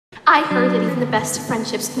I heard that even the best of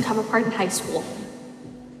friendships can come apart in high school.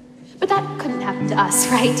 But that couldn't happen to us,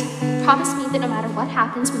 right? Promise me that no matter what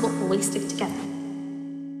happens, we will always stick together.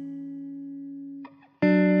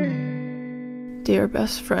 Dear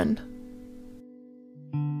best friend,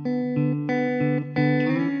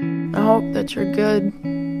 I hope that you're good.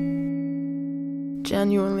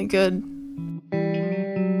 Genuinely good.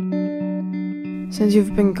 Since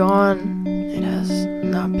you've been gone, it has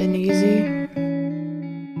not been easy.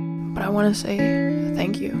 But I want to say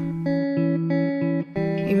thank you.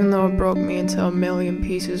 Even though it broke me into a million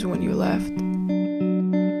pieces when you left,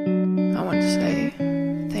 I want to say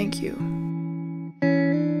thank you.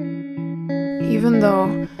 Even though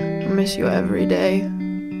I miss you every day,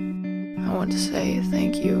 I want to say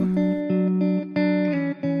thank you.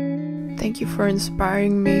 Thank you for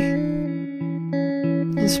inspiring me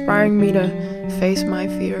to face my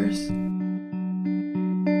fears.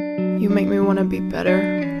 You make me want to be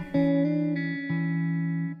better.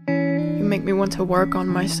 You make me want to work on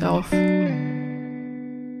myself.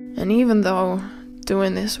 And even though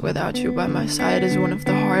doing this without you by my side is one of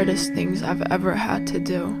the hardest things I've ever had to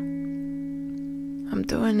do, I'm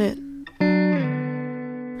doing it.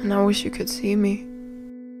 And I wish you could see me.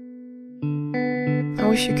 I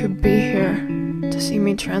wish you could be here to see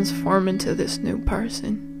me transform into this new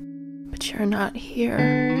person. But you're not here.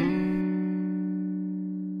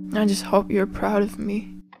 I just hope you're proud of me.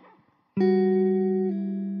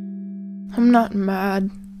 I'm not mad.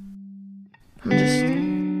 I'm just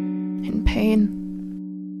in pain.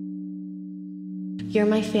 You're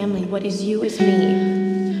my family. What is you is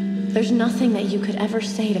me. There's nothing that you could ever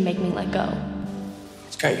say to make me let go.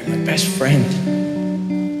 Sky, you're my best friend.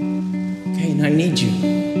 Okay, and I need you.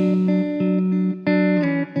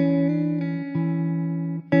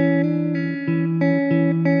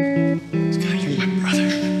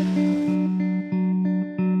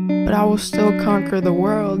 But I will still conquer the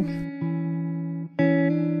world,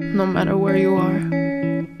 no matter where you are.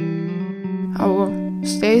 I will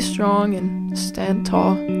stay strong and stand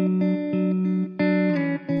tall,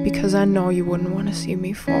 because I know you wouldn't want to see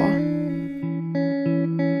me fall.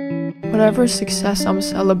 Whatever success I'm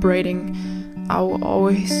celebrating, I will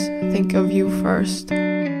always think of you first,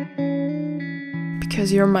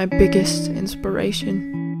 because you're my biggest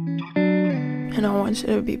inspiration, and I want you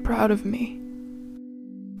to be proud of me.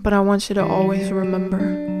 But I want you to always remember.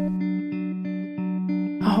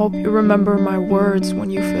 I hope you remember my words when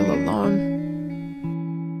you feel alone.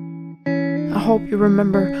 I hope you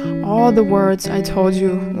remember all the words I told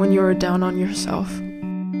you when you were down on yourself.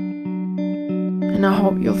 And I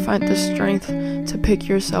hope you'll find the strength to pick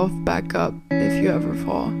yourself back up if you ever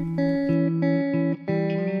fall.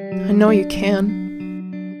 I know you can.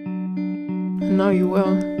 I know you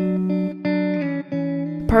will.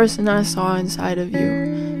 The person I saw inside of you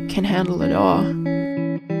can handle it all.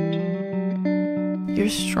 You're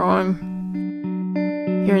strong.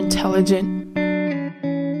 You're intelligent.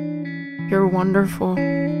 You're wonderful.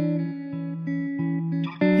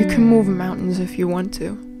 You can move mountains if you want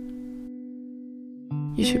to.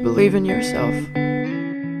 You should believe in yourself,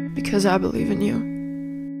 because I believe in you.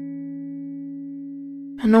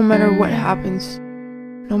 And no matter what happens,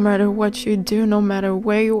 no matter what you do, no matter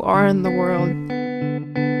where you are in the world,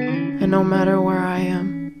 and no matter where I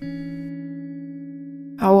am,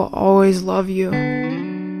 I will always love you,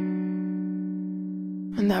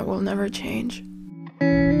 and that will never change.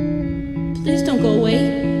 Please don't go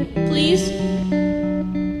away. Please.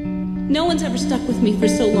 No one's ever stuck with me for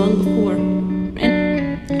so long before,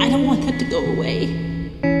 and I don't want that to go away.